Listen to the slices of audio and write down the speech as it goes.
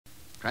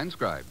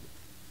transcribed.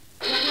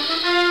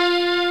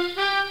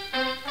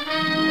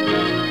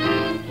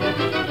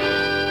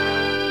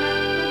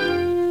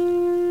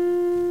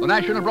 The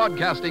National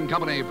Broadcasting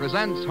Company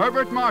presents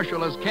Herbert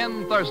Marshall as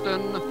Ken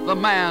Thurston, the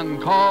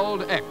man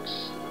called X.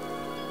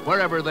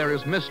 Wherever there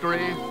is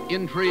mystery,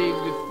 intrigue,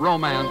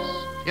 romance,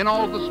 in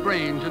all the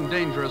strange and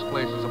dangerous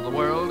places of the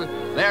world,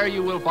 there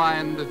you will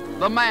find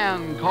the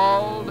man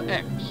called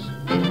X.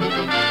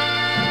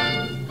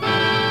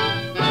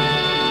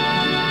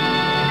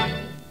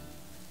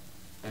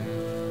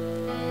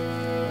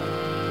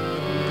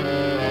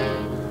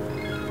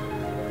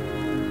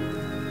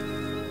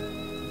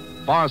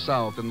 Far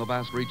south in the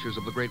vast reaches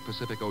of the great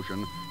Pacific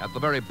Ocean, at the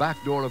very back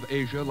door of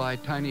Asia, lie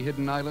tiny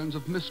hidden islands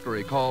of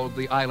mystery called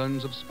the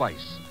Islands of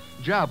Spice.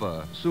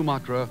 Java,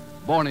 Sumatra,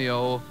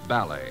 Borneo,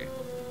 Bali.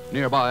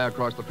 Nearby,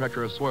 across the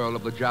treacherous swirl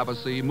of the Java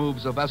Sea,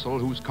 moves a vessel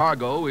whose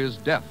cargo is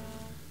death.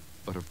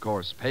 But of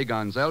course,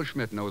 Pagan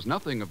Zellschmidt knows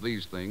nothing of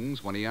these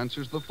things when he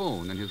answers the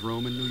phone in his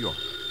room in New York.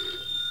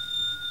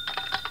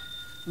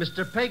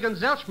 Mr. Pagan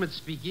Zellschmidt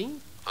speaking.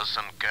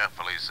 Listen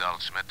carefully,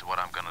 Zellschmidt, to what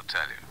I'm going to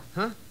tell you.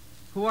 Huh?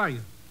 Who are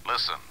you?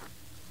 Listen.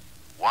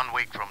 1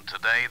 week from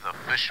today, the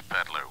fish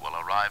peddler will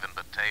arrive in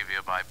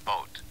Batavia by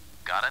boat.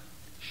 Got it?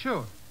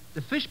 Sure.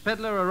 The fish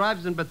peddler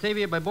arrives in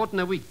Batavia by boat in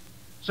a week.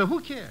 So who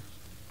cares?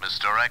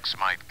 Mr. X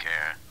might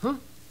care. Huh?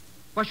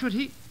 Why should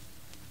he?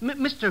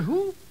 Mr.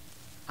 Who?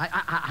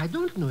 I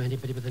don't know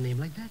anybody with a name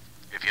like that.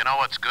 If you know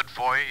what's good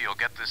for you, you'll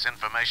get this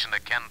information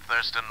to Ken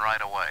Thurston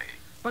right away.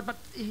 But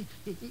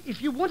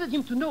if you wanted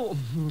him to know,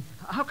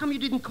 how come you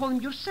didn't call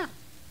him yourself?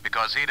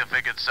 Because he'd have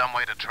figured some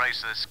way to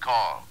trace this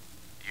call.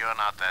 You're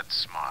not that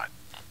smart.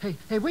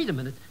 Hey, wait a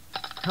minute.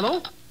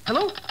 Hello?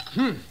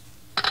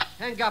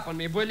 Hang up on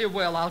me, will you?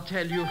 Well, I'll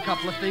tell you a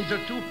couple of things or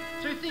two,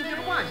 so you think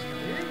you're wise,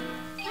 eh?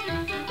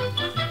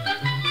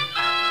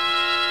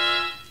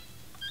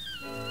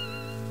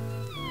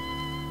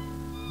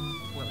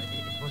 Well,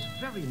 it was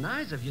very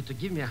nice of you to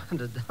give me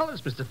 $100,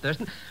 Mr.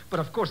 Thurston,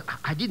 but of course,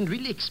 I didn't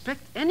really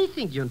expect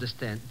anything, you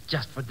understand,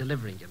 just for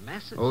delivering your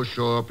message. Oh,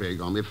 sure,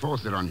 Pagan. We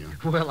forced it on you.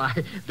 Well,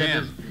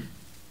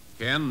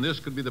 Ken, this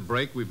could be the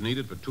break we've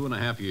needed for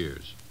 2.5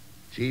 years.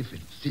 Chief,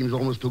 it seems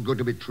almost too good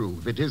to be true.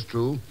 If it is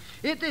true...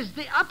 It is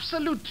the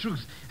absolute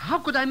truth. How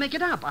could I make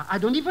it up? I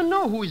don't even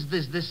know who is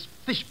this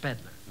fish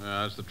peddler.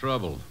 That's the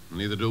trouble.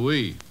 Neither do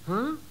we.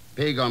 Huh?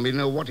 Pagan, we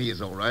know what he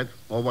is, all right.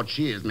 Or what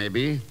she is,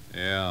 maybe.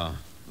 Yeah,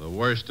 the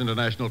worst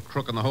international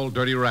crook in the whole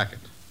dirty racket.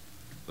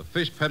 The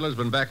fish peddler's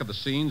been back at the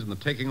scenes in the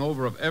taking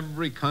over of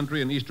every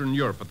country in Eastern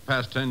Europe for the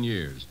past 10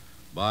 years.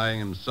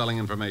 Buying and selling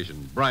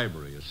information,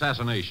 bribery,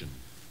 assassination.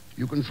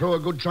 You can throw a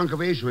good chunk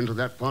of Asia into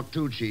that pot,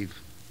 too, Chief.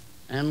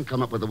 And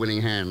come up with a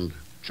winning hand.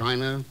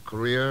 China,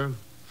 Korea,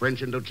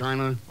 French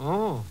Indochina.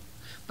 Oh,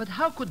 but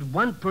how could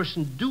one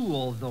person do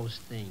all those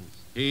things?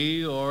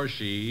 He or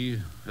she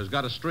has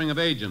got a string of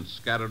agents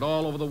scattered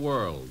all over the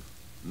world,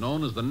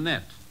 known as the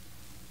Net.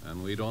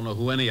 And we don't know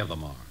who any of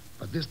them are.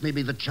 But this may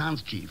be the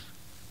chance, Chief.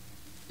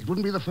 It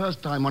wouldn't be the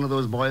first time one of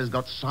those boys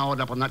got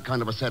soured up on that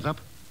kind of a setup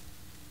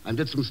and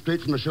did some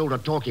straight-from-the-shoulder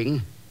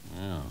talking.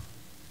 Yeah.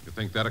 You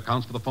think that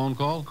accounts for the phone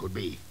call? Could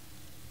be.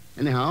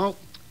 Anyhow,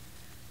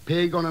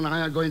 Pagan and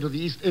I are going to the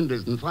East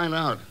Indies and find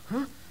out.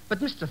 Huh? But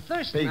Mr.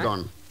 Thurston...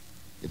 Pagan,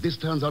 if this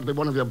turns out to be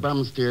one of your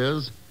bum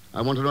steers,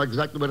 I want to know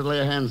exactly where to lay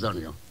hands on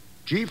you.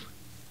 Chief,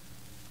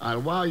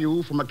 I'll wire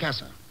you from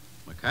Macassar.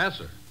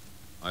 Macassar?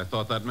 I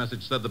thought that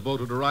message said the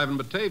boat would arrive in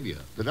Batavia.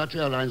 The Dutch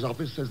Airlines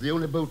office says the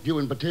only boat due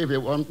in Batavia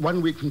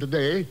 1 week from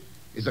today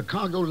is a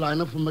cargo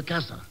liner from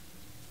Macassar.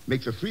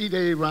 Makes a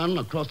 3-day run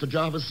across the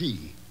Java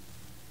Sea.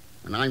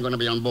 And I'm going to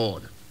be on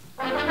board.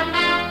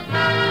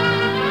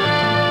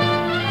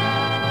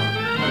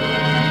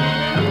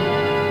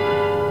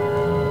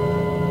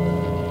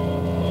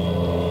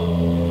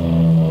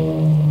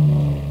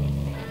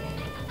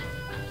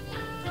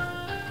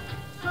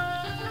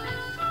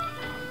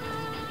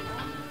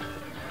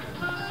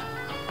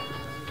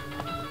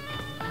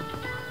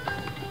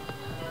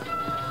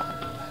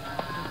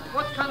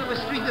 What kind of a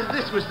street is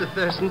this, Mr.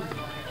 Thurston?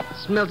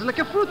 Smells like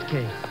a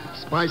fruitcake.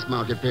 Spice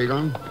market,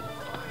 Pagan.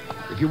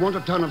 If you want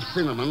a ton of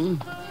cinnamon,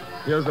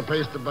 here's the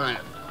place to buy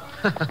it.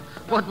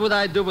 What would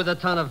I do with a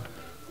ton of...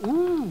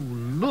 Ooh,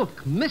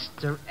 look,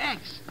 Mr.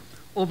 X.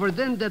 Over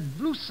there in that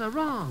blue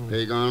sarong.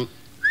 Pagan.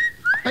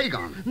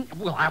 Pagan!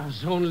 Well, I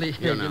was only...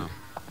 Here now.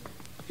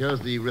 Here's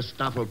the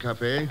Ristoffel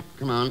Cafe.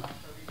 Come on.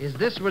 Is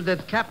this where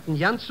that Captain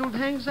Janszold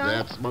hangs out?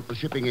 That's what the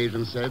shipping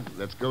agent said.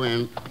 Let's go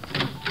in.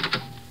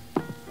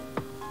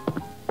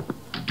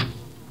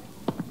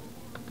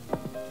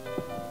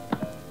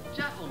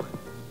 Gentlemen,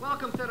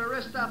 welcome to the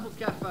Ristoffel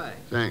Cafe.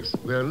 Thanks.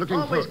 We're looking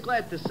Always for...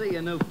 glad to see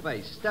a new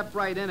face. Step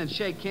right in and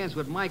shake hands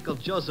with Michael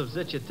Joseph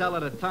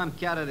Zicciatella, the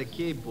tomcat of the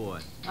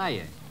keyboard.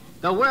 Hiya.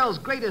 The world's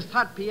greatest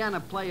hot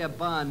piano player,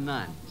 bar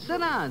none. Sit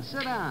down,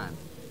 sit down.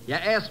 You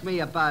asked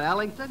me about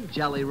Ellington,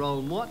 Jelly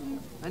Roll Morton.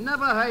 I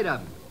never heard of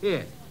him.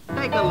 Here,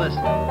 take a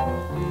listen.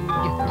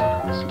 Get rid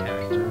of this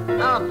character.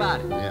 How about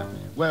it? Yeah.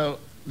 Well,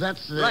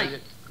 that's... Right.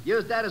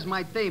 Used that as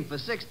my theme for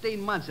 16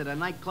 months at a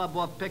nightclub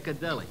off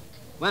Piccadilly.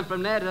 Went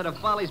from there to the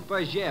Follies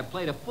Bergère,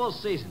 played a full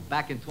season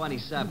back in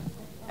 27.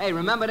 Hey,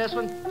 remember this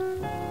one?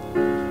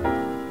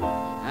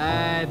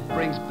 It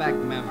brings back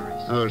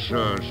memories. Oh,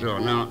 sure.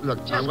 Now, look,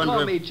 I Just wonder call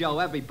if... me Joe.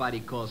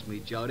 Everybody calls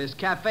me Joe. This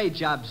cafe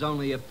job's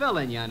only a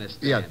fill-in, you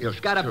understand? Yeah,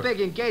 Got a sure. big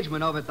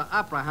engagement over at the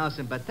Opera House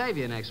in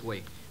Batavia next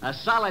week. A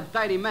solid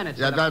 30 minutes.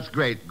 Yeah, at a- that's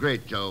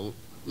great, Joe.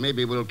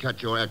 Maybe we'll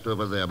catch your act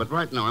over there. But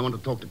right now, I want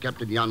to talk to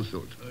Captain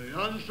Jansult.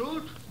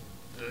 Jansult?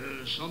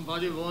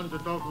 Somebody want to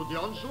talk with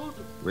Jansult?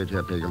 Wait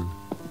here, Pagan.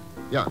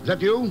 Yeah, is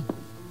that you?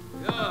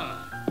 Yeah.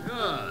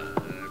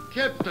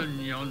 Captain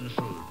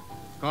Jansult.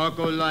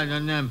 Cargo liner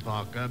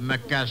Nampak,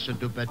 Macassar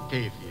to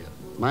Batavia.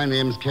 My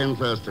name's Ken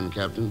Thurston,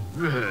 Captain.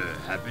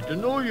 Happy to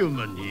know you,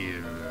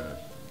 Mynheer.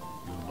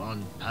 You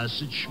want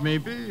passage,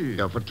 maybe?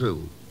 Yeah, for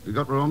two. You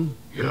got room?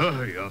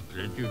 Yeah,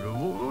 plenty room.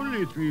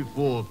 Only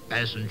 3-4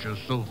 passengers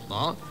so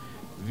far.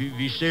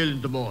 We sail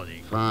in the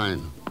morning.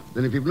 Fine.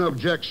 Then if you've no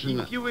objection...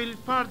 If you will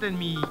pardon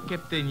me,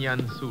 Captain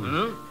Jansul.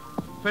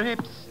 Huh?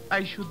 Perhaps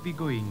I should be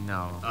going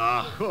now.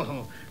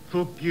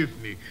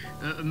 Forgive me.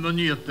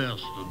 Mynheer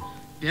Thurston,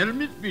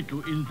 permit me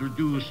to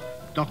introduce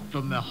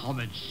Dr.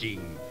 Mohammed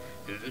Singh.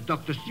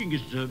 Dr. Singh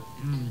is,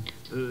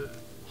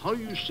 how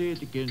you say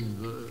it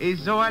again? A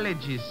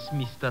zoologist,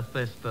 Mr.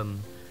 Thurston,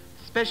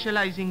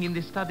 specializing in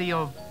the study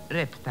of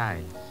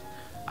reptiles.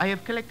 I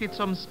have collected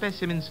some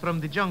specimens from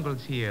the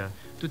jungles here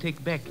to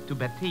take back to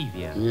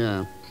Batavia.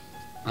 Yeah.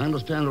 I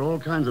understand there are all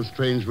kinds of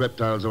strange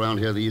reptiles around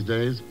here these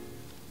days.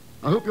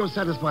 I hope you're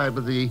satisfied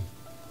with the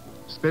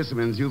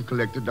specimens you've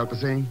collected, Dr.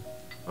 Singh.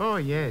 Oh,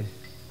 yes.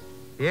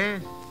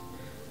 Yes.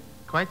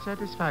 Quite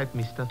satisfied,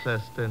 Mr.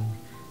 Thurston.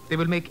 They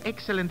will make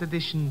excellent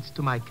additions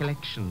to my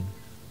collection.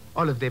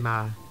 All of them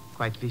are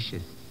quite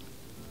vicious.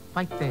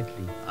 Quite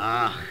deadly.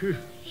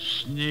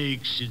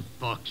 Snakes in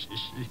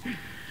boxes.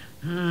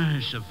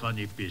 It's a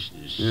funny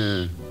business.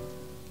 Yeah.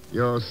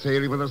 You're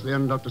sailing with us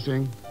then, Dr.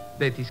 Singh?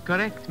 That is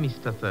correct,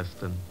 Mr.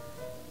 Thurston.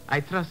 I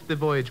trust the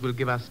voyage will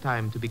give us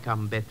time to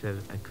become better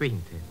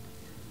acquainted.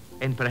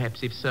 And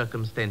perhaps if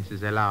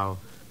circumstances allow,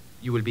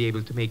 you will be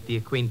able to make the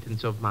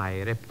acquaintance of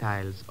my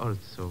reptiles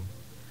also.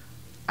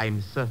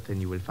 I'm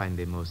certain you will find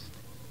them most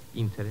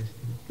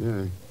interesting.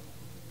 Yeah.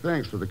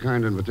 Thanks for the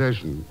kind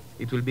invitation.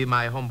 It will be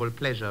my humble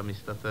pleasure,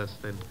 Mr.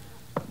 Thurston.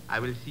 I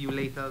will see you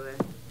later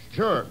then.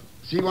 Sure.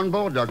 See you on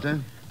board, Doctor.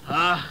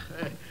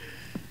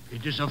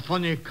 It is a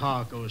funny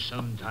cargo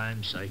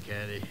sometimes I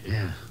carry.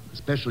 Yeah.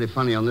 Especially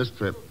funny on this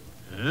trip.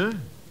 Huh?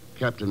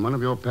 Captain, one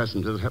of your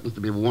passengers happens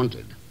to be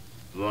wanted.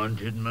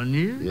 Wanted,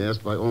 Mynheer? Yes,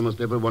 by almost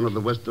every one of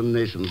the Western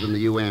nations in the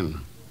UN.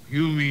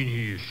 You mean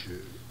he is...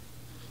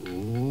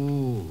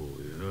 Oh,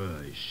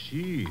 yeah, I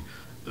see.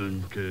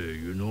 And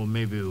you know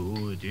maybe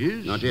who it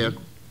is? Not yet.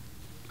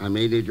 I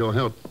may need your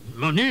help.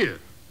 Mynheer,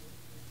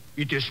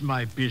 it is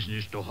my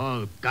business to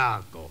haul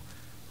cargo,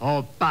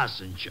 haul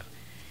passenger.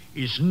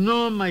 It's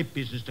not my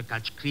business to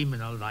catch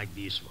criminal like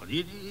this one.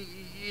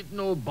 It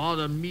no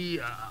bother me.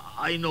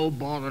 I no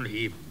bother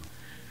him.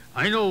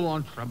 I no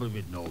want trouble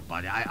with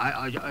nobody.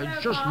 I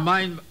just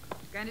mind...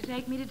 Going to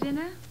take me to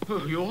dinner?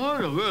 Oh, Your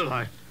Honor,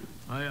 well,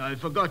 I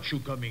forgot you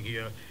coming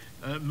here.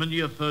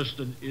 Mynheer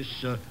Thurston is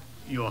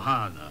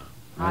Johanna.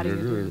 How do you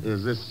do?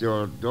 Is this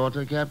your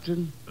daughter,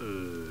 Captain?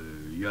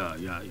 Yeah.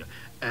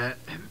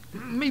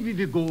 Maybe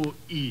we go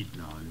eat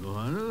now,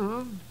 Johanna,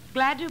 huh?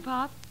 Glad to,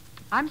 Pop.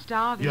 I'm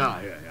starving.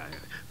 Yeah.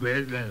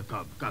 Well,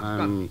 come.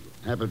 I'm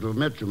happy to have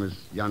met you, Miss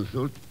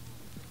Jansult.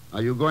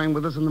 Are you going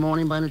with us in the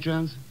morning by any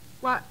chance?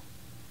 Why,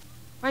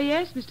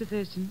 yes, Mr.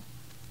 Thurston.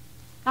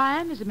 I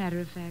am, as a matter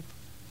of fact.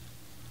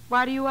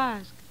 Why do you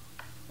ask?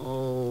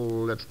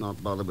 Oh, let's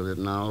not bother with it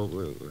now.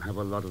 We'll have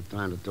a lot of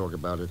time to talk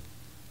about it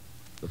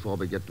before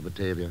we get to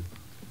Batavia.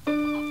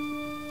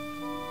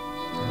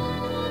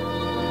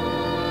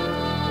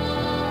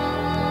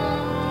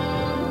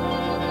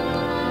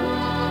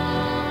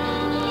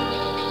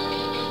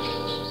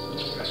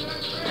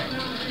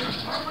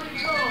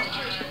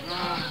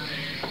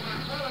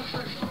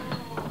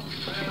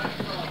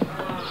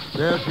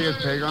 There she is,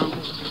 Pagon.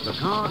 The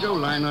cargo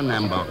liner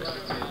Nambok.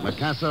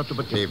 Macassar to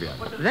Batavia.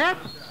 That?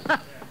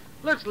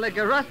 Looks like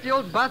a rusty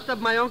old bathtub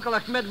my Uncle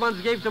Ahmed once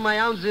gave to my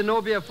Aunt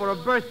Zenobia for a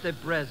birthday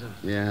present.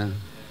 Yeah.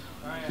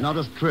 Not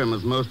as trim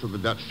as most of the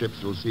Dutch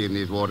ships we'll see in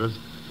these waters.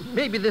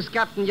 Maybe this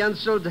Captain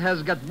Jansult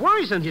has got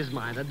worries on his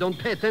mind and don't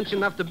pay attention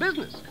enough to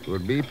business.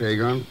 Could be,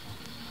 Pagon.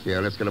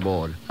 Here, let's get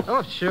aboard.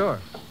 Oh, sure.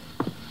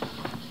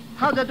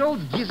 How that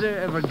old geezer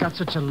ever got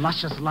such a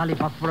luscious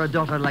lollipop for a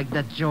daughter like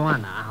that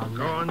Joanna? I'll never-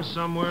 Going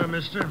somewhere,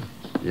 mister?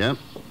 Yep.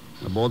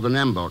 Aboard the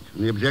Nambok.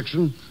 Any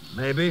objection?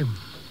 Maybe.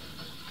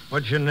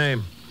 What's your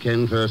name?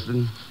 Ken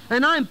Thurston.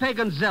 And I'm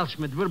Pagan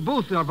Zelschmidt. We're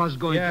both of us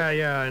going to...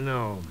 Yeah, I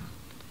know.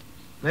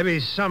 Maybe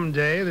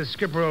someday the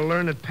skipper will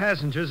learn that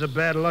passengers are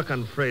bad luck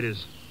on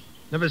freighters.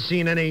 Never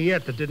seen any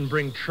yet that didn't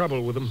bring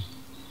trouble with them.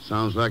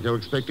 Sounds like you're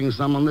expecting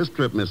some on this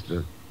trip,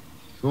 mister.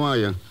 Who are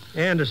you?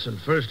 Anderson,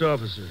 first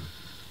officer.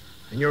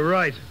 And you're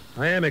right.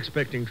 I am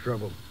expecting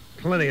trouble.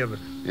 Plenty of it.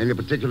 Any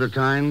particular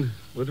kind?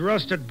 With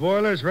rusted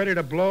boilers ready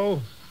to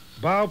blow,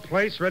 bow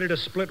plates ready to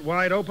split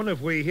wide open if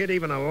we hit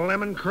even a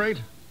lemon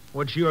crate.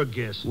 What's your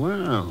guess?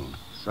 Well,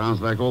 sounds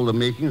like all the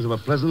makings of a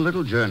pleasant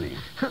little journey.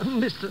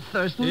 Mr.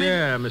 Thurston?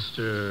 Yeah,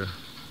 Mr.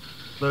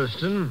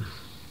 Thurston.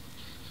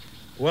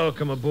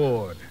 Welcome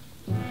aboard.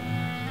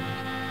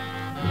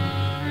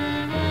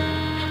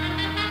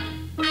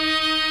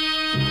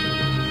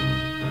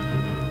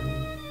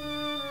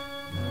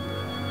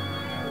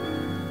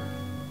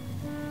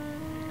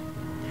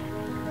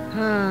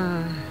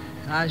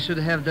 I should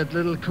have that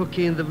little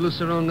cookie in the Blue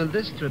Sarong on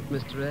this trip,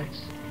 Mr.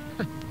 X.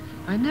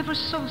 I never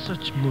saw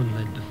such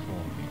moonlight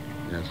before.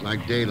 Yeah, it's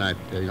like daylight,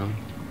 Pagan.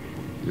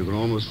 You can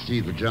almost see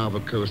the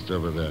Java coast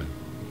over there.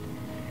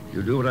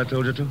 You do what I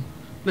told you to?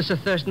 Mr.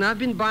 Thurston, I've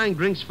been buying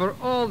drinks for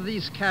all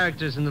these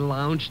characters in the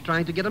lounge,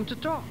 trying to get them to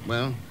talk.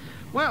 Well?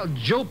 Well,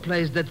 Joe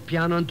plays that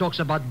piano and talks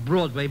about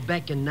Broadway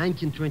back in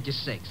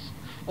 1926.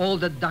 All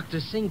that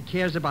Dr. Singh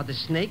cares about the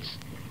snakes.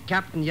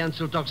 Captain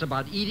Yancel talks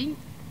about eating.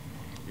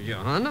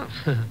 Johanna,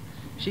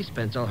 she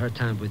spends all her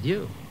time with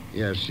you.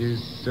 Yeah,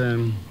 she's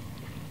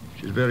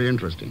very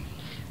interesting.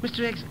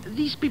 Mr. X,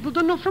 these people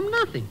don't know from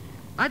nothing.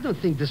 I don't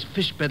think this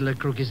fish peddler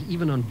crook is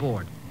even on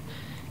board.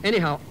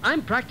 Anyhow,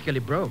 I'm practically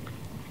broke.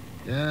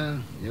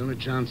 Yeah, the only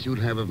chance you'd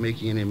have of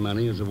making any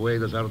money is a way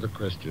that's out of the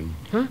question.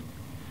 Huh?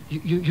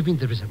 You mean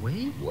there is a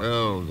way?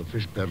 Well, the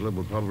fish peddler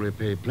will probably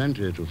pay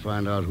plenty to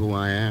find out who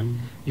I am.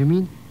 You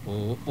mean?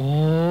 But...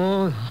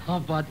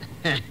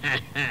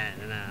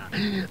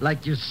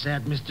 Like you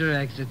said, Mr.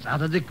 X, it's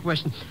out of the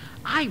question.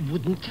 I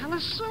wouldn't tell a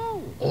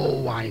soul.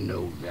 Oh, I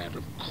know that.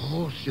 Of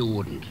course you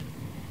wouldn't.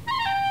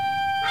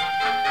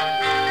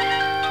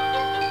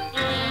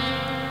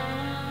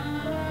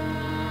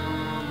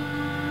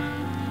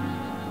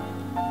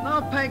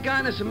 No,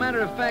 Pagan, as a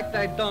matter of fact,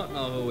 I don't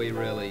know who he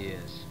really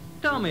is.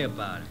 Tell me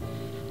about it.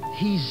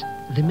 He's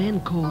the man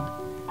called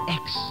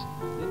X.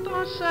 You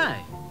don't say.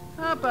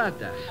 How about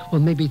that? Well,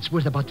 maybe it's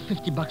worth about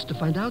 $50 to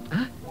find out,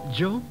 huh?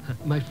 Joe,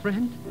 my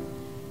friend?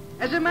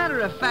 As a matter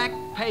of fact,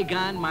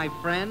 Pagan, my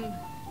friend,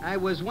 I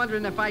was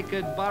wondering if I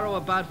could borrow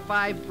about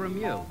 5 from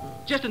you.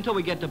 Just until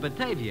we get to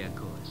Batavia, of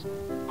course.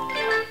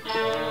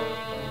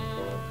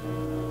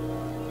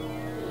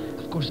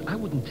 Of course, I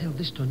wouldn't tell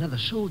this to another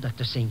soul,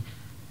 Dr. Singh,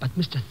 but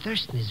Mr.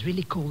 Thurston is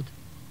really called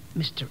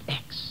Mr.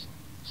 X.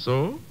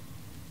 So,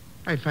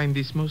 I find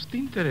this most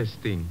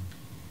interesting.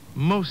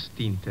 Most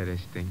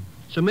interesting.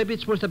 So maybe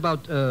it's worth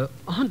about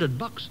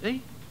 $100, eh?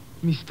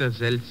 Mr.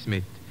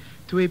 Zelsmith,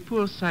 to a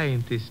poor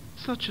scientist,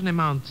 such an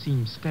amount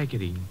seems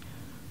staggering.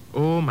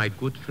 Oh, my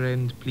good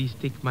friend, please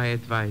take my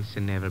advice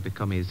and never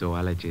become a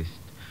zoologist.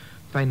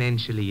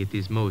 Financially, it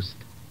is most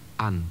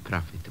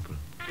unprofitable.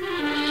 You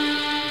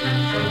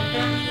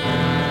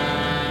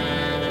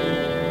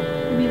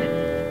mean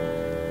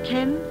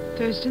Ken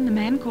Thurston, the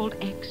man called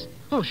X?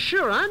 Oh,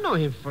 sure, I know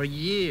him for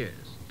years.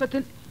 But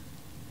then,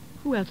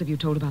 who else have you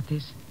told about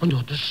this? Oh,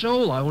 not a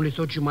soul. I only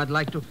thought you might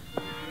like to...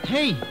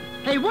 Hey,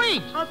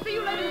 wait! I'll see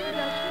you later, Mr.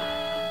 Thurston.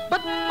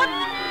 But...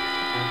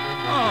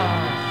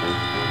 Oh...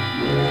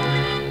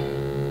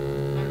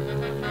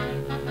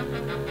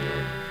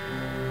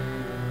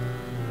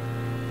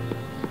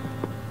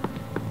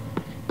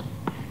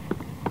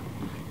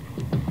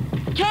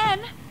 Ken!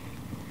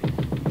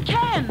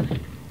 Ken!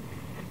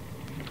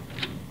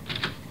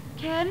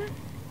 Ken?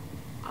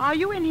 Are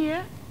you in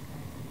here?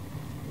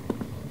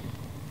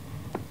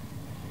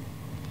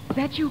 Is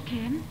that you,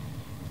 Ken?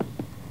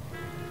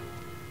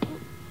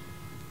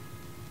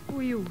 Who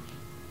are you?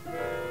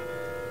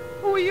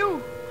 Who are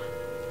you?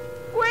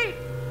 Wait!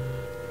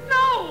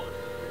 No!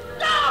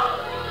 No!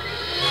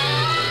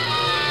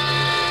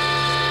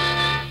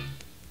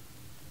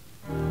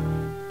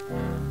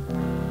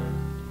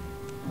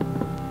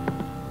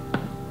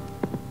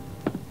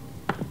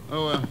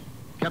 Oh,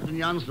 Captain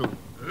Jansel.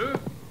 Huh?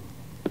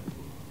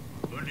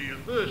 What are you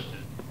thirsty?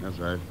 That's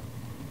right.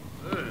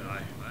 I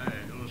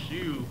don't see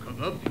you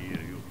come up here.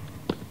 You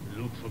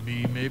look for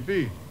me,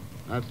 maybe?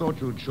 I thought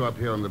you'd show up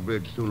here on the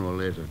bridge sooner or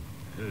later.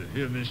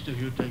 Here, mister,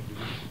 you take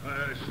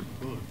it.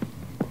 Good.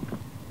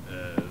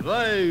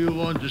 Why you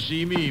want to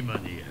see me,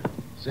 money?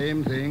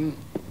 Same thing.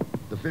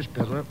 The fish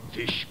peddler.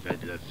 Fish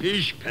peddler,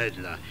 fish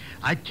peddler.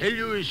 I tell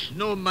you, it's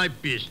not my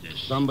business.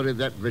 Somebody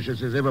that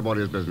vicious is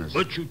everybody's business.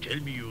 But you tell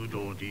me you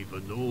don't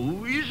even know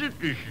who is it,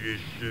 this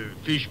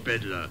fish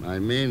peddler? I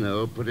may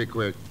know pretty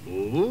quick.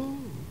 Oh?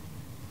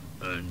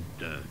 And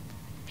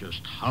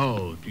just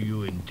how do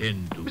you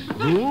intend to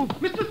prove?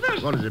 Mr.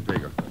 Thurston! What is it,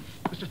 Baker?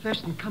 Mr.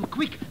 Thurston, come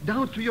quick,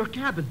 down to your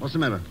cabin. What's the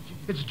matter?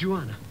 It's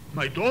Joanna.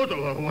 My daughter,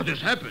 what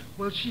has happened?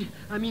 Well, she's...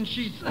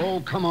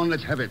 Oh, come on,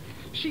 let's have it.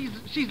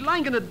 She's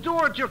lying in a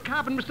door at your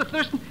cabin, Mr.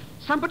 Thurston.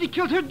 Somebody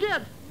killed her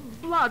dead.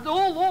 Blood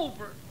all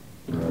over.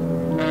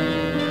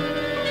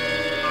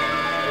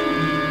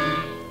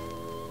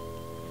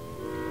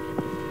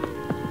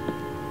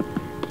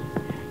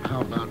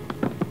 How about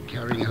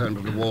carrying her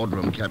into the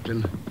wardroom,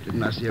 Captain?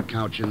 Didn't I see a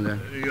couch in there?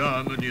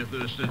 Yeah, Mynheer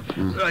Thurston.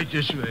 Right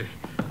this way.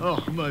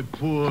 Oh, my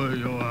poor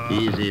Joanna.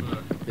 Easy,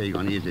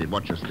 Pagan, easy.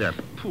 Watch your step.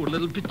 Poor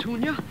little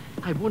Petunia.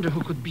 I wonder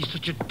who could be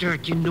such a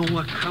dirty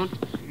no-account.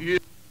 Yeah.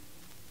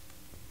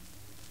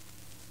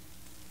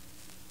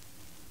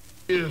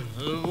 Here,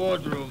 the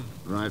wardroom.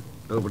 Right.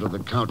 Over to the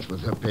couch with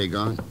her,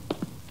 Pagon.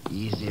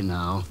 Easy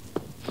now.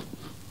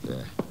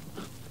 There.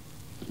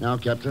 Now,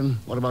 Captain,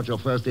 what about your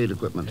first aid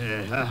equipment?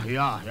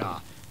 Yeah.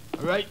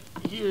 Right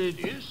here it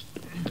is.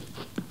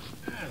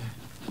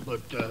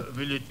 But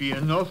will it be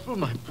enough for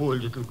my poor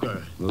little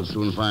girl? We'll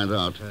soon find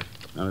out.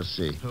 Now, let's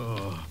see.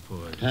 Oh, poor.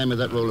 Hand me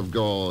that roll of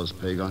gauze,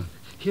 Pagon.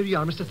 Here you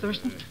are, Mr.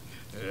 Thurston.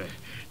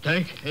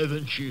 Thank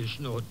heaven she is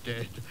not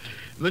dead.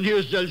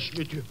 Mynheer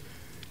Zelsmith,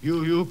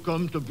 you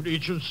come to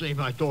breach and say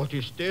my daughter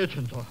is dead,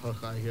 and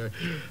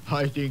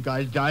I think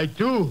I'll die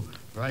too.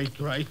 Right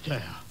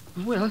there.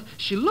 Well,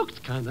 she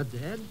looked kind of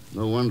dead.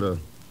 No wonder.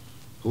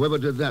 Whoever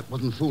did that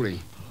wasn't fooling.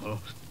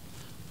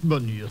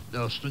 Mynheer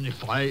Thurston,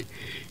 if I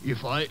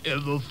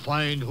ever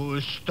find who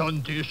has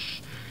done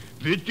this,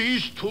 with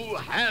these two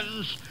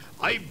hands,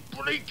 I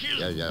break his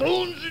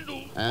bones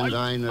into... And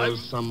I know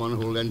someone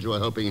who'll lend you a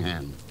helping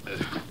hand.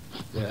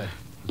 There.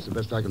 That's the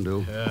best I can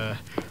do.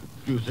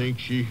 You think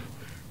she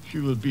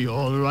will be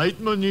all right,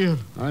 Mynheer?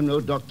 I'm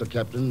no doctor,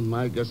 Captain.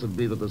 My guess would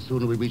be that the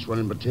sooner we reach one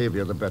in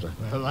Batavia, the better.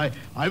 Well,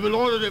 I will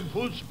order them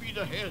full speed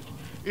ahead.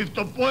 If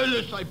the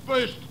boilers I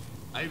burst,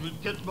 I will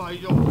get my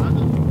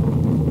Johanna.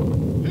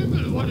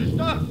 Himmel, what is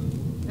that?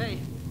 Hey,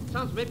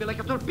 sounds maybe like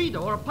a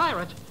torpedo or a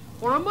pirate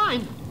or a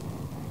mine.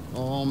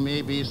 Or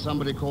maybe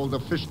somebody called the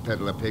fish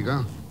peddler,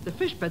 Pagon. The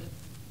fish pet?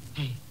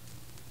 Hey,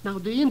 now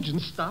the engine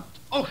stopped.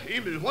 Oh,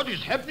 Himmel, what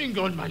is happening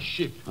on my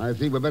ship? I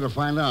think we better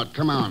find out.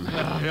 Come on.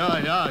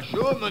 Yeah,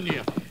 sure,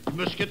 Mynheer. We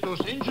must get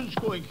those engines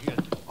going here.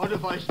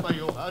 Otherwise, my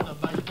Johanna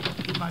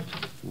might...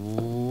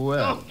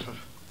 Well... Doctor!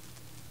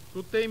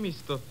 Good day,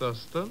 Mr.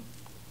 Thurston.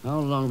 How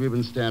long have you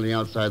been standing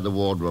outside the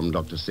wardroom,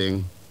 Dr.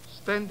 Singh?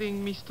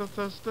 Standing, Mr.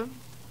 Thurston?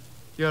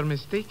 You're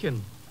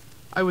mistaken.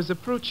 I was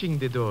approaching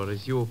the door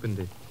as you opened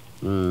it.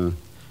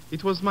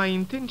 It was my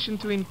intention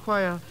to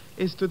inquire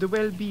as to the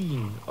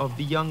well-being of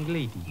the young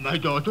lady. My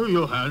daughter,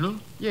 Johanna?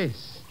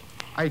 Yes.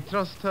 I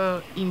trust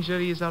her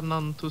injuries are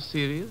none too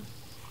serious.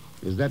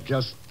 Is that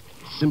just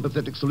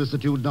sympathetic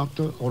solicitude,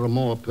 Doctor, or a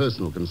more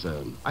personal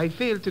concern? I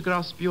fail to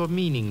grasp your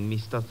meaning,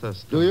 Mr.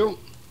 Thurston. Do you?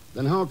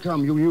 Then how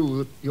come you knew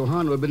that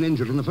Johanna had been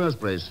injured in the first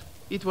place?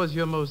 It was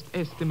your most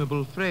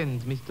estimable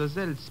friend, Mr.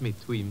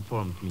 Zelsmith, who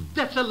informed me.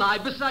 That's a lie.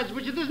 Besides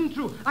which, it isn't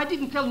true. I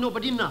didn't tell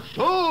nobody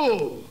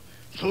nothing.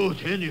 So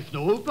then, if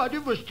nobody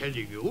was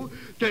telling you,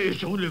 there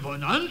is only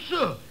one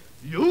answer.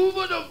 You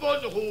were the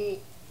one who...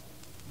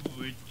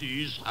 With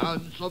these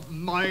hands of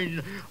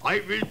mine,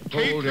 I will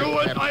take Hold you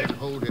it, and Captain.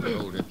 Hold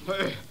it.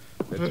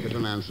 Let's get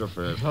an answer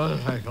first. All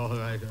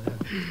right.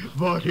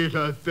 But it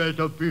had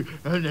better be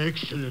an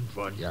excellent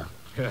one. Yeah.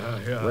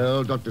 Yeah.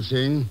 Well, Dr.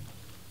 Singh,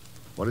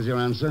 what is your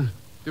answer?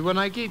 The one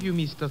I gave you,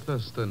 Mr.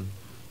 Thurston.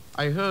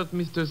 I heard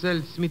Mr.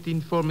 Zelsmith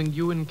informing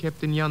you and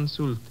Captain Jan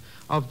Sult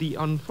of the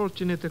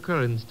unfortunate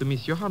occurrence to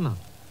Miss Johanna.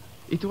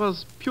 It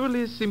was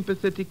purely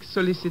sympathetic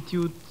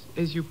solicitude,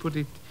 as you put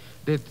it,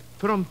 that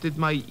prompted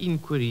my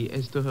inquiry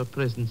as to her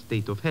present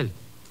state of health.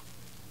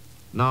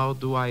 Now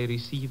do I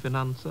receive an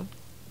answer?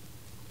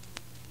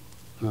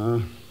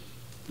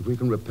 If we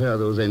can repair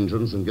those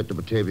engines and get to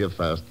Batavia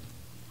fast,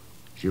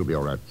 she'll be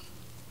all right.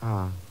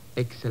 Ah,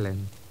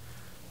 excellent.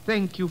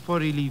 Thank you for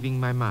relieving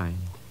my mind.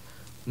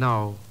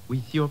 Now,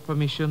 with your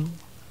permission,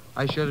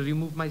 I shall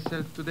remove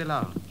myself to the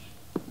lounge.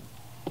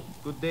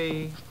 Good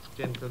day,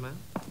 gentlemen.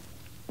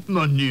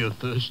 Mynheer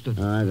Thurston.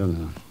 I don't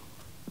know.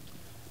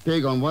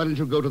 Pagon, why don't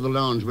you go to the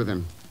lounge with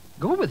him?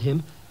 Go with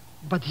him?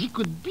 But he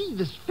could be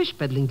this fish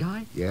peddling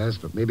guy. Yes,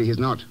 but maybe he's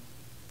not.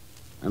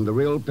 And the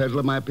real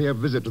peddler might pay a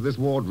visit to this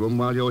wardroom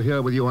while you're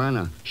here with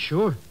Johanna.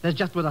 Sure, that's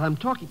just what I'm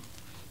talking.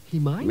 He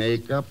might?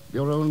 Make up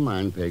your own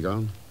mind,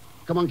 Pagon.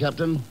 Come on,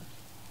 Captain.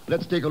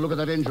 Let's take a look at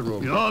that engine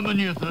room. Yeah,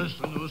 Mynheer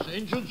Thurston, those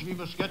engines, we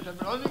must get them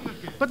running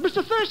again. But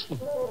Mr. Thurston!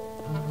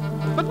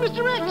 But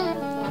Mr. X!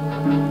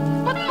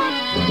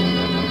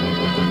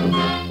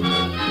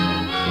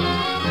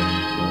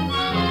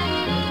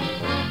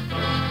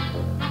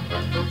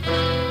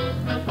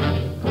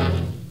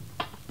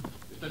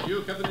 Is that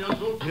you, Captain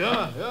Janssen?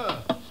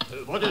 Yeah.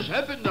 What has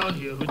happened down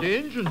here with the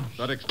engines?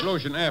 That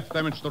explosion aft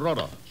damaged the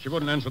rudder. She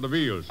wouldn't answer the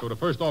wheels, so the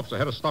first officer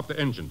had to stop the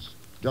engines.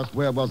 Just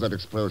where was that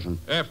explosion?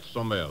 Aft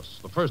somewhere else.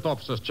 The first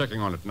officer's checking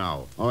on it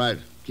now. All right.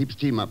 Keep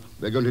steam up.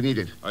 They're going to need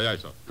it. Aye,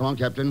 sir. Come on,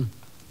 Captain.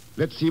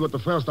 Let's see what the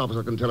first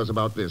officer can tell us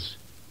about this.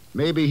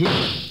 Maybe he...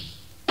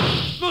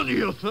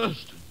 Mynheer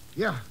Thurston.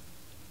 Yeah.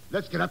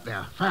 Let's get up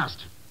there.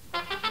 Fast.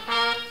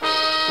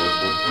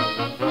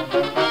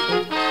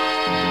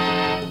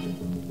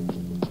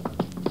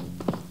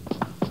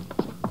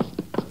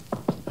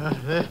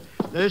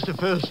 There's the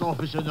first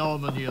officer now,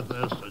 Mynheer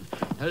Thurston.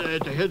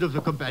 At the head of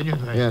the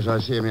companionway. Yes, I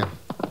see him here.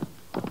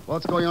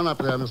 What's going on up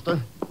there,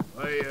 mister?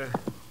 Why,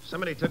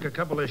 somebody took a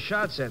couple of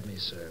shots at me,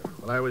 sir,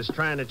 while I was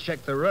trying to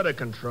check the rudder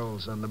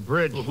controls on the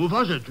bridge. Well, who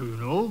was it, do you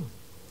know?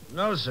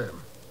 No, sir.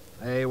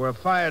 They were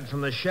fired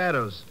from the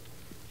shadows.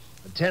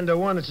 10 to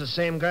 1, it's the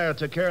same guy who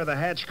took care of the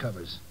hatch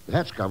covers. The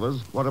hatch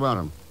covers? What about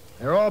them?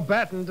 They're all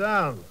battened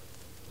down.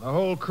 The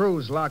whole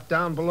crew's locked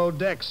down below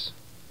decks,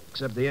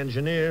 except the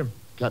engineer.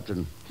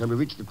 Captain, can we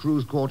reach the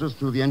crew's quarters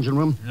through the engine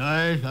room?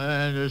 No,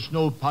 there's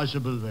no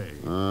possible way.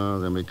 Oh,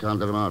 then we can't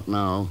let them out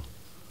now.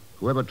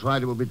 Whoever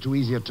tried it will be too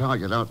easy a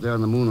target out there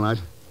in the moonlight.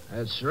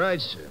 That's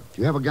right, sir.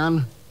 Do you have a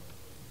gun?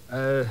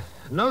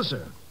 No,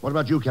 sir. What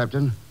about you,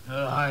 Captain?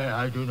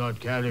 I do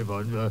not carry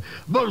one.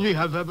 But we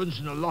have weapons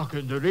in a locker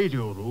in the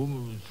radio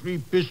room. 3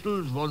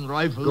 pistols, 1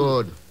 rifle.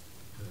 Good.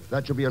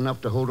 That should be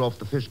enough to hold off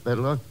the fish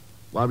peddler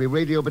while we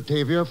radio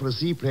Batavia for a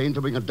seaplane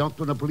to bring a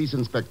doctor and a police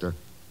inspector.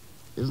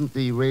 Isn't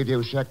the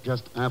radio shack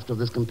just after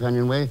this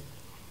companionway?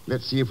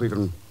 Let's see if we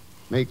can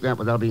make that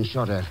without being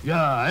shot at.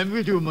 Yeah, I'm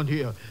with you,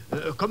 Monsieur.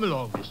 Come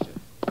along, mister.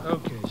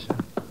 Okay, sir.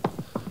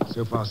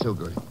 So far, so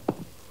good.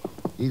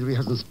 Either he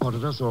hasn't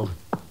spotted us or...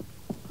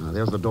 Ah,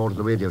 there's the door to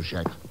the radio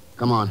shack.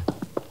 Come on.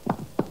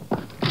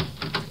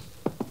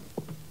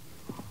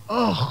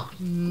 Oh,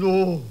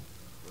 no.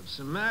 What's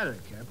the matter,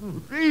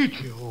 Captain?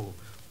 Radio.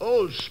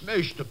 All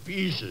smashed to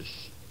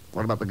pieces.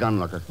 What about the gun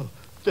locker?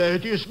 There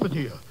it is,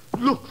 Monsieur.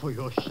 Look for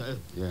yourself.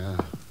 Yeah.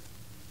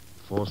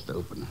 Forced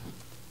open.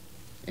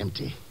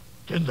 Empty.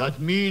 Then that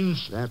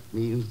means... That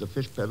means the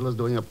fish peddler's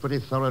doing a pretty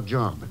thorough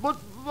job. But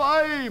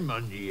why,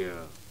 Monsieur?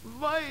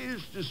 Why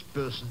is this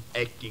person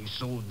acting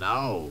so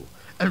now?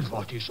 And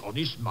what is on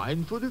his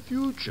mind for the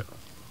future?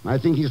 I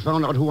think he's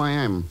found out who I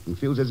am and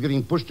feels he's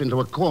getting pushed into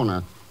a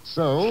corner.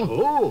 So...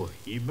 Oh,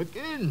 him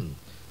again.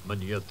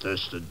 Monsieur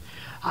Thurston,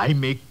 I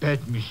make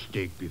bad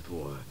mistake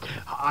before.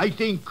 I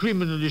think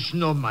criminal is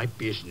not my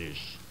business.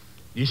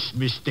 This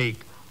mistake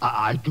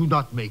I do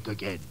not make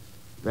again.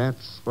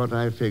 That's what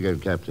I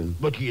figured, Captain.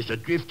 But he is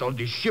adrift on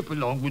this ship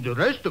along with the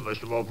rest of us.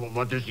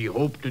 What does he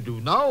hope to do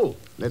now?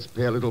 Let's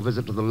pay a little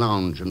visit to the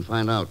lounge and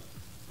find out.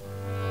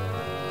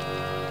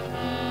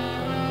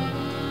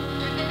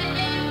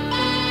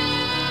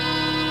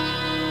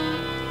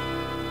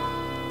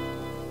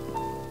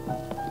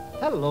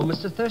 Hello,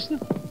 Mr. Thurston.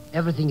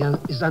 Everything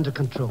is under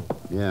control.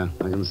 Yeah,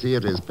 I can see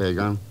it is,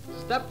 Pagan.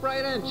 Step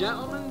right in,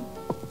 gentlemen.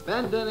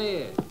 Bend an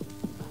ear.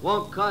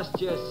 Won't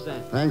cost you a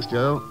cent. Thanks,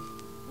 Joe.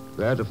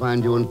 Glad to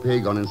find you and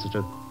Pagan in such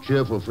a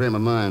cheerful frame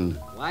of mind.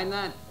 Why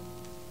not?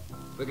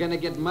 If we're gonna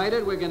get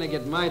mitered, we're gonna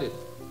get mitered.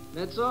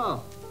 That's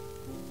all.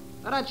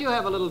 Why don't you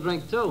have a little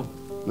drink, too?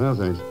 No,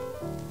 thanks.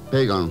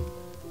 Pagan,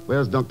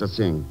 where's Dr.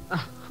 Singh?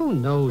 Who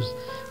knows?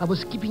 I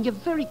was keeping a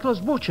very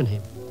close watch on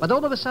him. But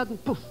all of a sudden,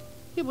 poof,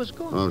 he was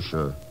gone. Oh,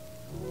 sure.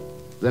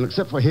 Then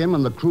except for him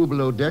and the crew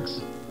below decks,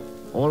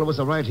 all of us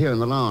are right here in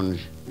the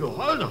lounge.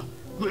 Johanna!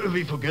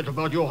 We forget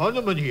about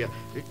Johanna, Monsieur.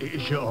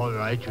 Is she all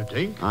right, you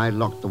think? I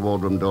locked the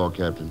wardroom door,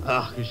 Captain.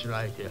 It's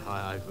right.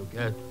 I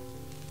forget.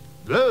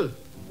 Well,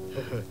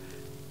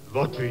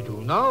 what we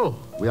do now?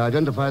 We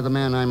identify the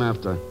man I'm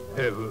after.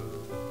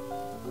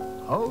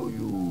 How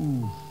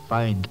you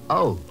find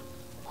out?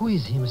 Who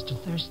is he, Mr.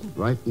 Thurston?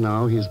 Right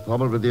now, he's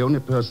probably the only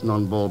person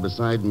on board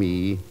beside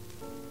me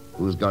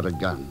who's got a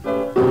gun.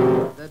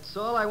 That's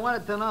all I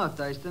wanted to know,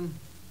 Thurston.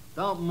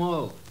 Don't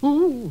move.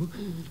 Ooh.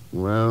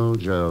 Well,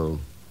 Joe,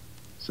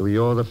 so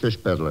you're the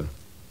fish peddler.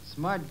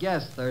 Smart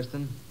guess,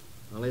 Thurston.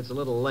 Only it's a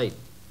little late.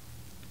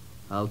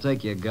 I'll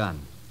take your gun.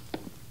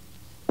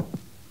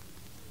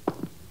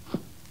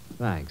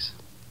 Thanks.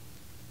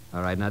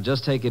 All right, now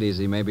just take it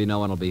easy. Maybe no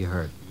one will be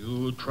hurt.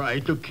 You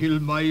tried to kill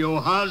my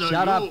Johanna.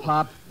 Shut up,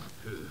 Pop.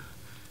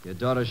 Your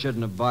daughter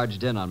shouldn't have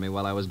barged in on me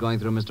while I was going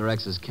through Mr.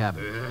 X's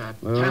cabin.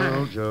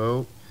 Well,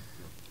 Joe,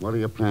 what are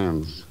your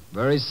plans?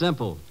 Very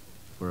simple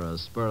for a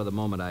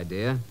spur-of-the-moment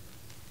idea.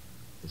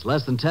 It's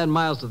less than 10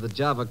 miles to the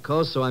Java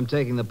coast, so I'm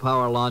taking the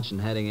power launch and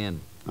heading in.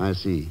 I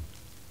see.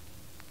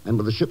 And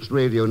with the ship's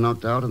radio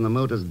knocked out and the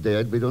motors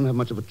dead, we don't have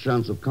much of a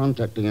chance of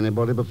contacting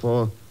anybody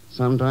before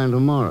sometime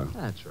tomorrow.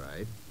 That's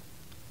right.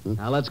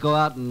 Now let's go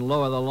out and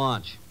lower the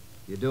launch.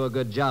 If you do a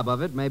good job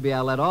of it, maybe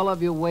I'll let all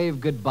of you wave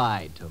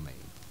goodbye to me.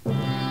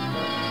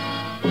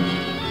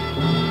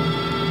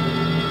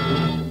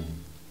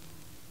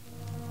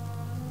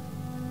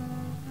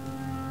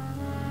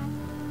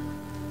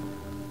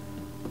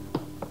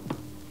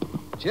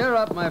 Cheer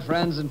up, my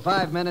friends. In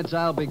 5 minutes,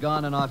 I'll be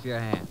gone and off your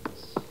hands.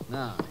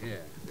 Now,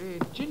 here.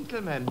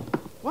 Gentlemen,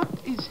 what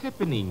is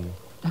happening?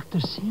 Dr.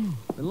 Singh.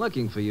 Been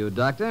looking for you,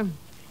 Doctor.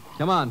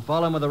 Come on,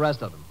 fall in with the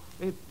rest of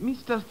them.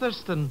 Mr.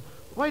 Thurston,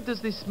 why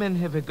does this man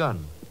have a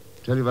gun?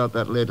 Tell you about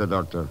that later,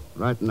 Doctor.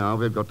 Right now,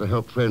 we've got to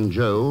help friend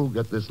Joe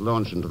get this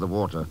launch into the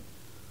water.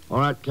 All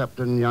right,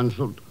 Captain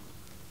Jansult.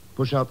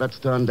 Push out that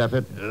stern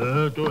daffit.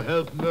 To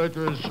help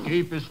murder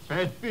escape is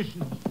bad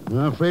business. I'm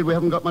afraid we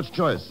haven't got much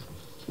choice.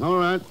 All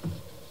right.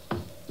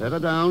 Let her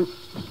down.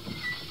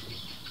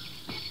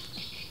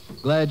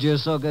 Glad you're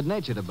so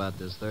good-natured about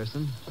this,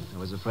 Thurston. I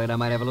was afraid I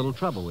might have a little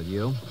trouble with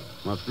you.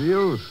 What's the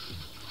use?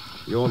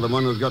 You're the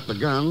one who's got the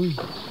gun.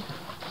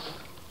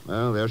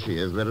 Well, there she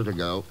is, ready to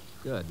go.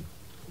 Good.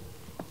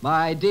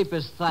 My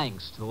deepest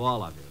thanks to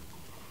all of you.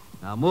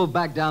 Now move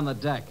back down the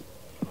deck.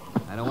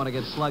 I don't want to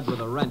get slugged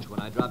with a wrench when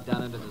I drop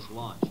down into this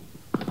launch.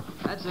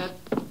 That's it.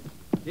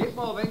 Keep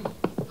moving.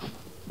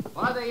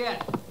 Farther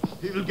yet.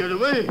 He will get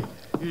away.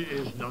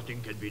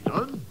 Nothing can be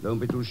done. Don't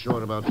be too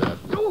short about that.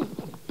 Oh,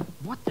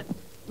 what the...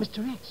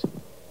 Mr. X,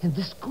 And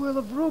this coil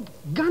of rope.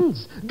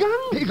 Guns!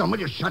 Guns! Pagan, will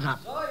you shut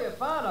up? So you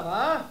found him,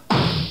 huh?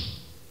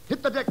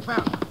 Hit the deck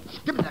fast.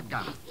 Give me that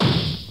gun.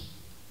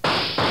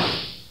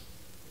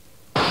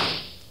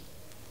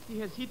 He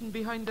has hidden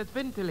behind that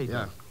ventilator.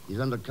 Yeah, he's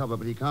under cover,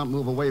 but he can't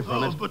move away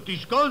from it. But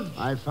these guns.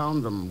 I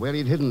found them where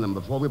he'd hidden them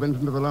before we went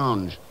into the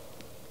lounge.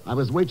 I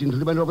was waiting till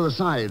he went over the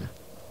side.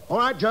 All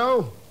right,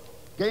 Joe.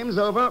 Game's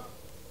over.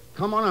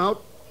 Come on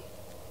out.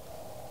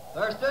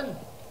 Thurston?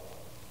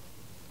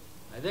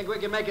 I think we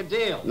can make a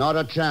deal. Not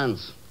a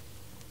chance.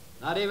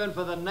 Not even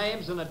for the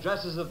names and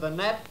addresses of the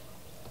net?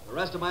 The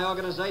rest of my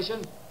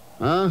organization?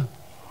 Huh?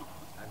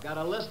 I've got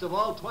a list of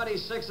all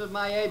 26 of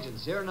my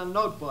agents here in a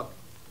notebook.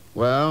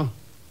 Well?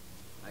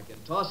 I can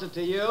toss it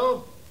to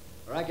you,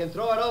 or I can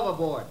throw it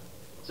overboard.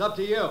 It's up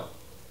to you.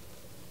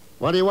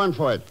 What do you want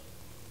for it?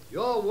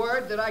 Your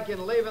word that I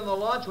can leave in the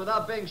launch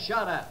without being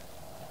shot at.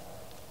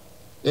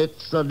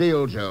 It's a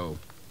deal, Joe.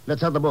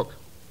 Let's have the book.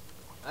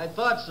 I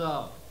thought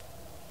so.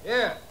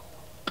 Here.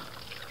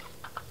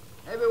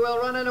 Maybe we'll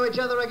run into each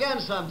other again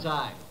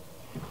sometime.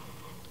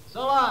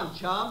 So long,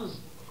 chums.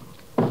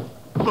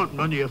 But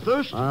none of you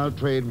first. I'll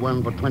trade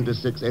one for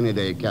 26 any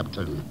day,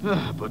 Captain.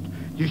 But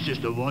this is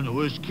the one who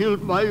was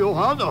killed by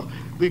Johanna.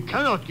 We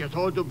cannot get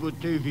out of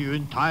Batavia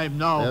in time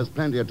now. There's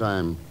plenty of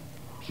time.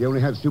 She only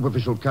had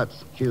superficial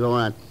cuts. She's all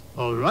right.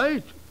 All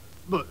right.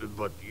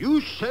 But you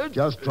said...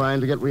 Just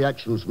trying to get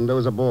reactions from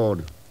those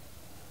aboard.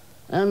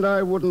 And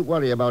I wouldn't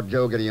worry about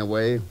Joe getting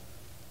away.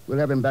 We'll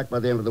have him back by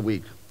the end of the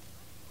week.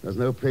 There's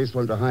no place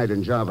for him to hide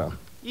in Java.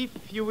 If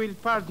you will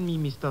pardon me,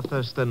 Mr.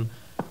 Thurston,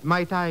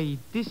 might I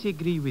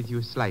disagree with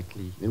you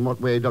slightly? In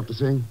what way, Dr.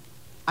 Singh?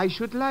 I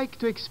should like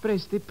to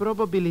express the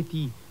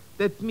probability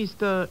that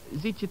Mr.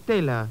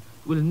 Zicitella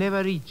will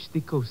never reach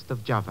the coast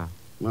of Java.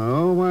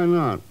 No, why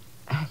not?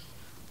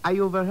 I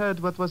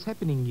overheard what was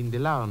happening in the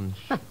lounge.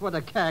 What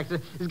a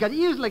character. He's got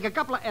ears like a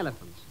couple of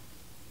elephants.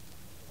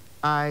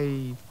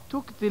 I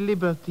took the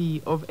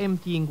liberty of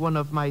emptying one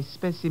of my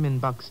specimen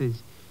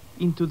boxes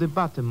into the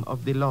bottom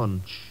of the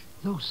launch.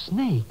 Those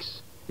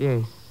snakes.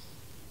 Yes,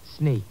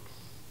 snakes.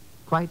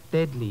 Quite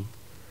deadly.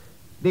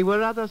 They were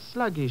rather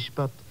sluggish,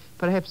 but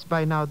perhaps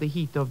by now the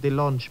heat of the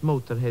launch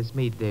motor has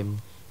made them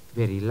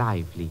very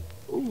lively.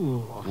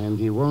 Ooh. And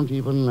he won't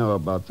even know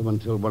about them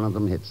until one of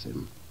them hits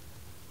him.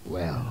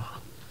 Well,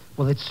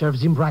 it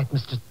serves him right,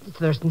 Mr.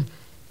 Thurston.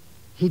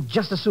 He'd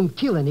just as soon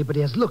kill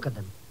anybody as look at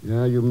them.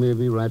 Yeah, you may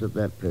be right at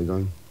that,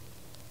 Pagan.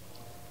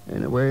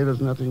 Anyway,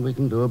 there's nothing we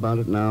can do about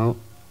it now.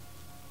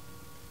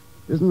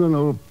 Isn't an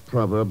old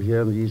proverb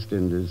here in the East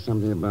Indies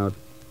something about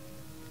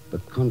the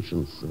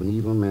conscience of an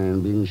evil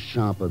man being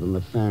sharper than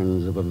the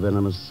fangs of a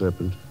venomous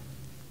serpent?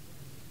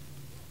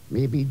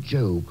 Maybe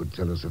Joe could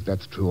tell us if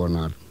that's true or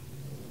not.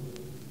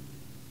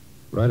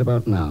 Right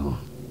about now.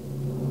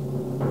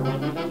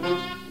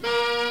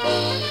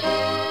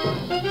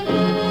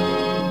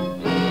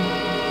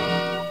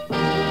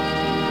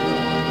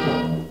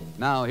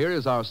 Now, here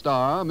is our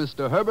star,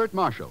 Mr. Herbert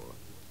Marshall.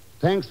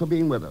 Thanks for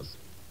being with us.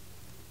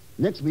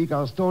 Next week,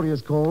 our story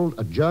is called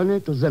A Journey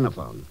to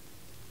Xenophon.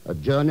 A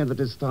journey that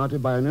is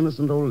started by an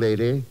innocent old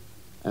lady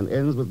and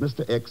ends with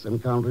Mr. X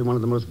encountering one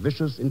of the most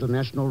vicious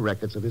international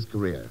rackets of his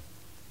career.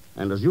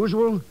 And as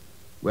usual,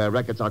 where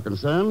rackets are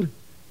concerned,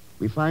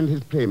 we find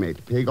his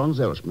playmate, Pagon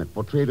Zellschmidt,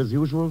 portrayed as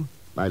usual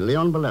by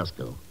Leon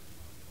Belasco.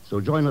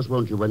 So join us,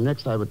 won't you, when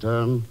next I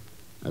return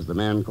as the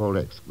man called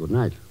X. Good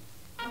night.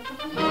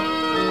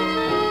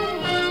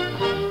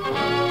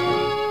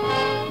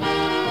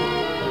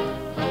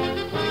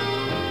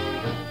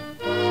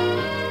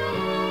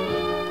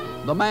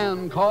 The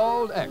Man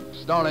Called X,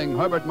 starring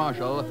Herbert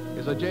Marshall,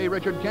 is a J.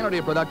 Richard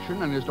Kennedy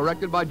production and is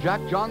directed by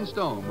Jack John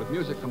Stone, with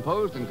music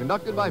composed and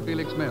conducted by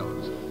Felix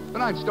Mills.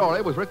 Tonight's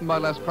story was written by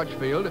Les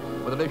Crutchfield,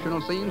 with additional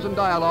scenes and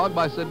dialogue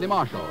by Sidney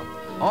Marshall.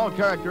 All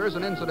characters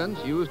and incidents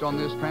used on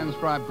this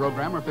transcribed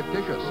program are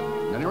fictitious,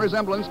 and any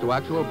resemblance to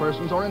actual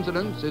persons or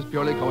incidents is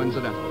purely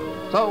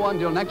coincidental. So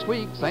until next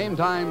week, same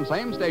time,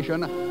 same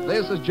station,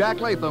 this is Jack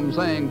Latham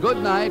saying good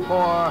night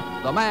for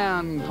The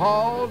Man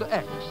Called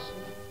X.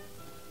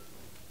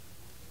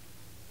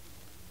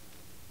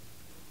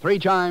 3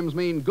 chimes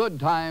mean good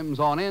times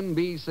on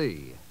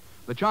NBC.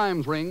 The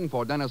chimes ring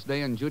for Dennis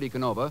Day and Judy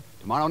Canova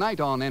tomorrow night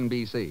on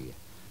NBC.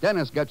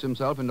 Dennis gets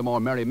himself into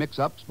more merry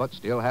mix-ups, but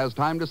still has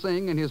time to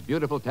sing in his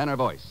beautiful tenor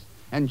voice.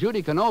 And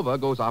Judy Canova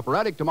goes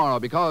operatic tomorrow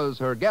because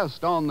her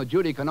guest on the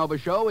Judy Canova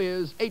Show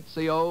is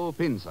Ezio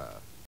Pinza.